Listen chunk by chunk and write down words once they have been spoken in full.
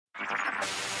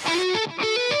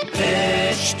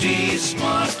HT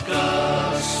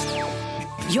Smartcast.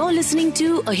 You're listening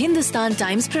to a Hindustan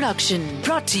Times production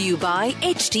brought to you by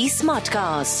HT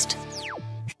Smartcast.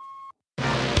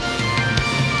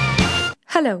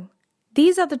 Hello,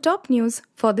 these are the top news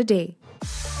for the day.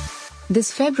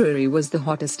 This February was the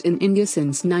hottest in India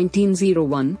since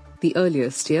 1901, the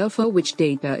earliest year for which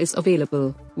data is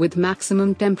available, with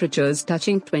maximum temperatures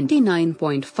touching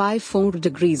 29.54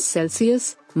 degrees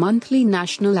Celsius, monthly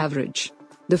national average.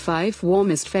 The 5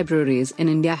 warmest Februaries in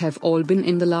India have all been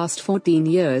in the last 14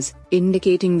 years,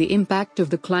 indicating the impact of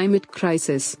the climate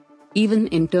crisis. Even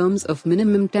in terms of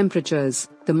minimum temperatures,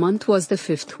 the month was the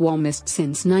 5th warmest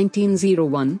since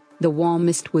 1901, the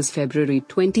warmest was February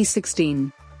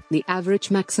 2016. The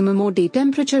average maximum all-day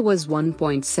temperature was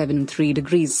 1.73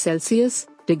 degrees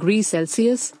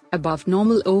Celsius, above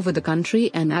normal over the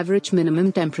country, and average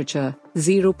minimum temperature,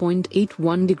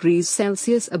 0.81 degrees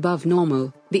Celsius above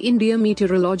normal, the India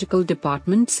Meteorological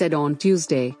Department said on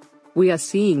Tuesday. We are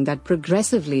seeing that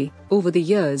progressively, over the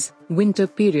years, winter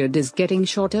period is getting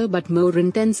shorter but more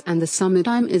intense, and the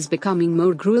summertime is becoming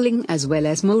more grueling as well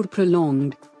as more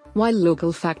prolonged. While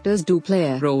local factors do play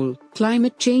a role,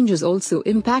 climate change is also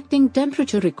impacting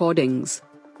temperature recordings.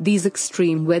 These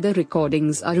extreme weather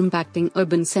recordings are impacting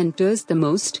urban centers the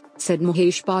most, said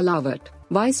Mahesh Palawat,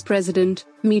 Vice President,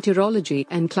 Meteorology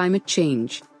and Climate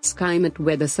Change, Skymet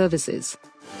Weather Services.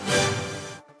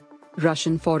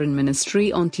 Russian Foreign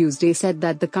Ministry on Tuesday said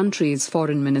that the country's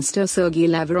Foreign Minister Sergei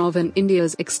Lavrov and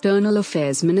India's External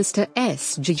Affairs Minister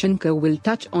S. Jaishankar will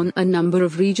touch on a number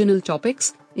of regional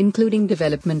topics, including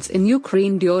developments in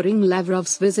Ukraine during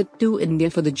Lavrov's visit to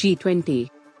India for the G20.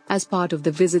 As part of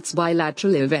the visit's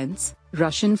bilateral events,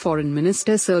 Russian Foreign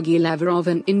Minister Sergei Lavrov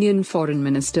and Indian Foreign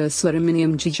Minister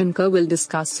Subrahmanyam Jaishankar will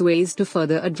discuss ways to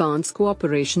further advance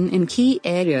cooperation in key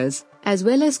areas, as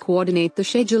well as coordinate the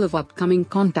schedule of upcoming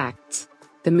contacts.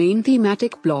 The main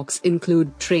thematic blocks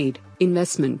include trade,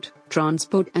 investment,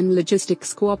 transport and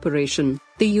logistics cooperation,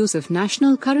 the use of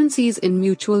national currencies in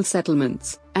mutual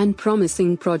settlements, and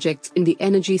promising projects in the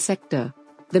energy sector.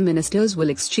 The ministers will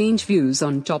exchange views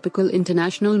on topical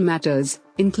international matters,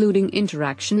 including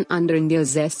interaction under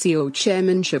India's SCO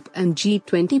chairmanship and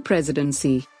G20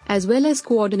 presidency, as well as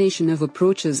coordination of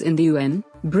approaches in the UN,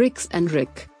 BRICS and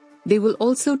RIC. They will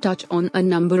also touch on a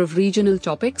number of regional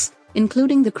topics,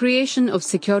 including the creation of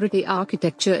security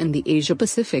architecture in the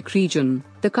Asia-Pacific region,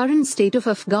 the current state of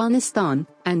Afghanistan,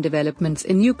 and developments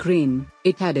in Ukraine,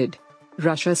 it added.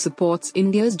 Russia supports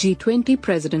India's G20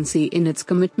 presidency in its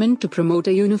commitment to promote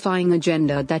a unifying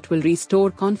agenda that will restore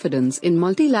confidence in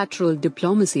multilateral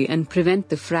diplomacy and prevent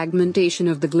the fragmentation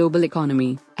of the global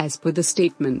economy, as per the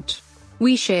statement.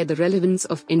 We share the relevance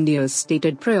of India's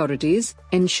stated priorities,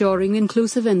 ensuring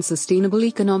inclusive and sustainable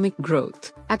economic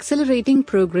growth, accelerating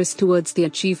progress towards the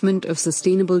achievement of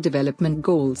sustainable development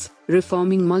goals,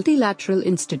 reforming multilateral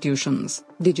institutions,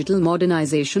 digital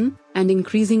modernization, and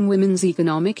increasing women's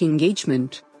economic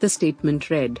engagement, the statement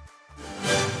read.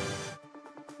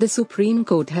 The Supreme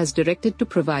Court has directed to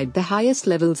provide the highest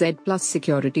level Z+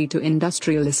 security to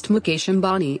industrialist Mukesh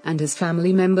Ambani and his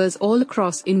family members all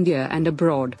across India and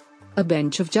abroad. A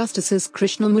bench of Justices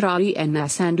Krishna Murari and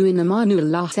Sandu in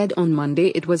Amanullah said on Monday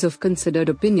it was of considered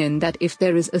opinion that if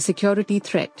there is a security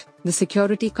threat, the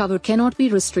security cover cannot be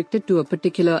restricted to a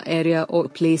particular area or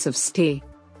place of stay.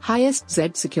 Highest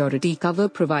Z security cover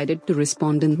provided to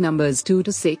respondent numbers 2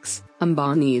 to 6,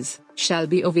 Ambanis, shall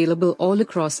be available all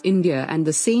across India, and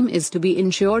the same is to be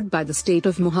ensured by the state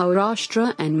of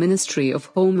Maharashtra and Ministry of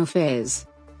Home Affairs.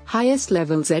 Highest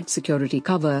level Z security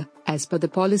cover, as per the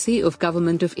policy of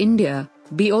Government of India,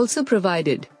 be also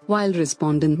provided, while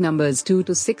respondent numbers 2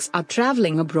 to 6 are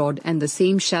travelling abroad, and the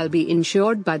same shall be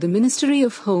ensured by the Ministry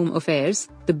of Home Affairs,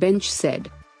 the bench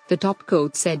said. The top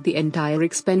court said the entire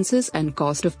expenses and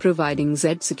cost of providing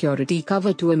Z security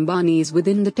cover to Ambanis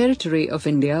within the territory of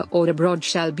India or abroad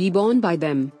shall be borne by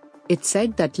them. It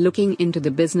said that looking into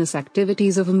the business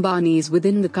activities of Ambanis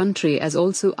within the country as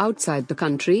also outside the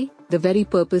country, the very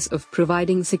purpose of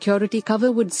providing security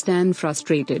cover would stand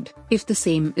frustrated if the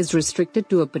same is restricted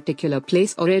to a particular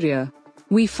place or area.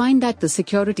 We find that the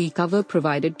security cover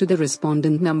provided to the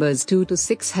respondent numbers 2 to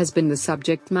 6 has been the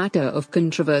subject matter of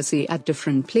controversy at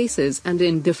different places and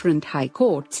in different high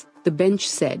courts, the bench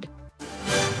said.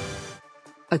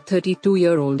 A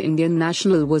 32-year-old Indian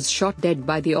national was shot dead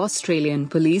by the Australian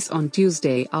police on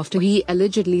Tuesday after he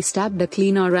allegedly stabbed a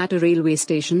cleaner at a railway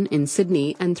station in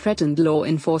Sydney and threatened law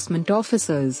enforcement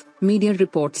officers, media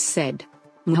reports said.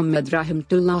 Muhammad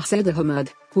Rahmatullah Said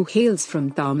Ahmad, who hails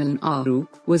from Tamil Nadu,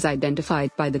 was identified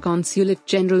by the Consulate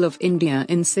General of India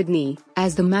in Sydney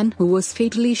as the man who was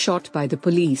fatally shot by the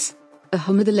police.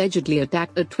 Ahmed allegedly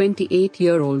attacked a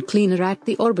 28-year-old cleaner at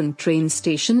the Auburn train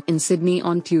station in Sydney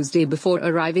on Tuesday before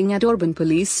arriving at Auburn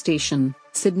Police Station.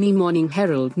 Sydney Morning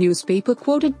Herald newspaper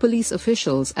quoted police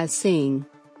officials as saying,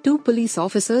 "Two police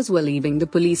officers were leaving the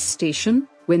police station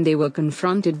when they were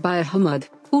confronted by Ahmed,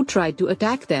 who tried to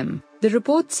attack them," the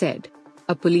report said.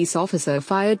 A police officer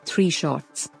fired 3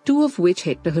 shots, 2 of which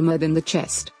hit Ahmed in the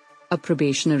chest. A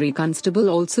probationary constable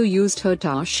also used her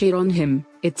tar on him,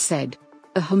 it said.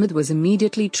 Ahmed was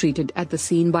immediately treated at the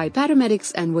scene by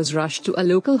paramedics and was rushed to a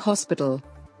local hospital.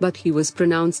 But he was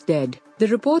pronounced dead, the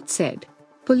report said.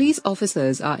 Police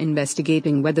officers are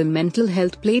investigating whether mental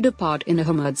health played a part in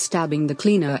Ahmed stabbing the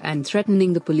cleaner and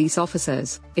threatening the police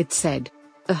officers, it said.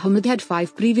 Ahmed had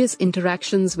 5 previous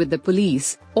interactions with the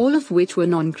police, all of which were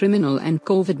non-criminal and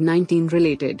COVID-19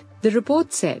 related, the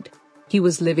report said. He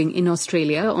was living in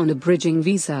Australia on a bridging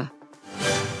visa.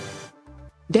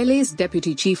 Delhi's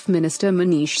Deputy Chief Minister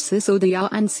Manish Sisodia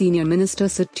and Senior Minister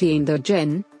Satyendra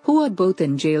Jain, who are both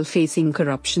in jail facing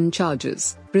corruption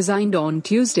charges, resigned on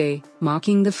Tuesday,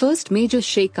 marking the first major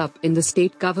shake-up in the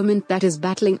state government that is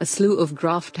battling a slew of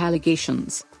graft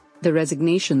allegations. The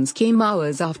resignations came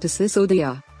hours after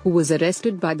Sisodia, who was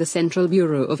arrested by the Central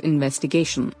Bureau of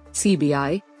Investigation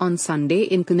 (CBI) on Sunday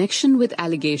in connection with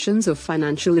allegations of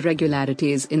financial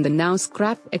irregularities in the now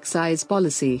scrapped excise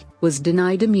policy, was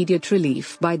denied immediate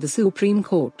relief by the Supreme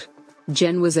Court.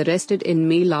 Jain was arrested in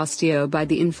May last year by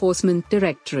the Enforcement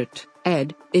Directorate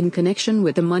 (ED) in connection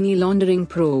with a money laundering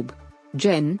probe.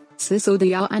 Jain,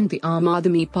 Sisodia and the Aam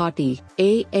Aadmi Party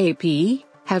 (AAP)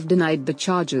 have denied the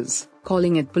charges,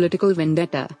 calling it political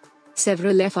vendetta.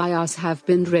 "Several FIRs have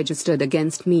been registered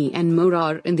against me and more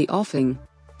are in the offing.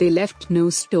 They left no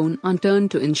stone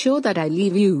unturned to ensure that I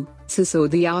leave you,"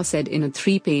 Sisodia said in a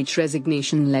 3-page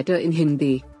resignation letter in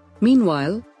Hindi.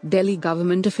 Meanwhile, Delhi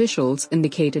government officials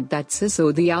indicated that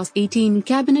Sisodia's 18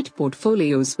 cabinet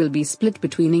portfolios will be split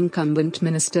between incumbent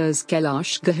ministers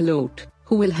Kailash Gehlot,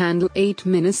 who will handle 8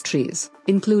 ministries,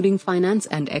 including finance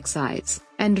and excise,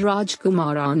 and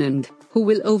Rajkumar Anand, who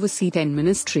will oversee 10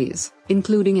 ministries,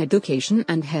 including education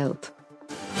and health.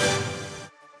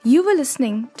 You were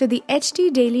listening to the HT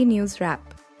Daily News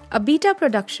Wrap, a beta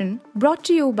production brought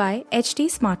to you by HT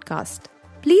Smartcast.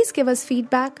 Please give us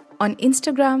feedback on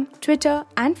Instagram, Twitter,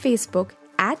 and Facebook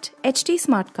at HT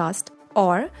Smartcast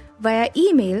or via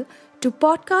email to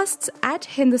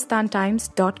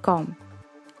podcasts@hindustantimes.com.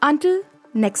 Until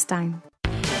next time.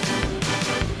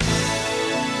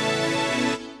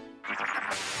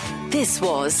 This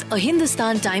was a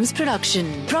Hindustan Times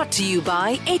production brought to you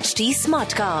by HT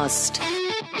Smartcast.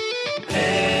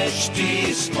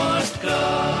 HT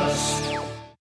Smartcast.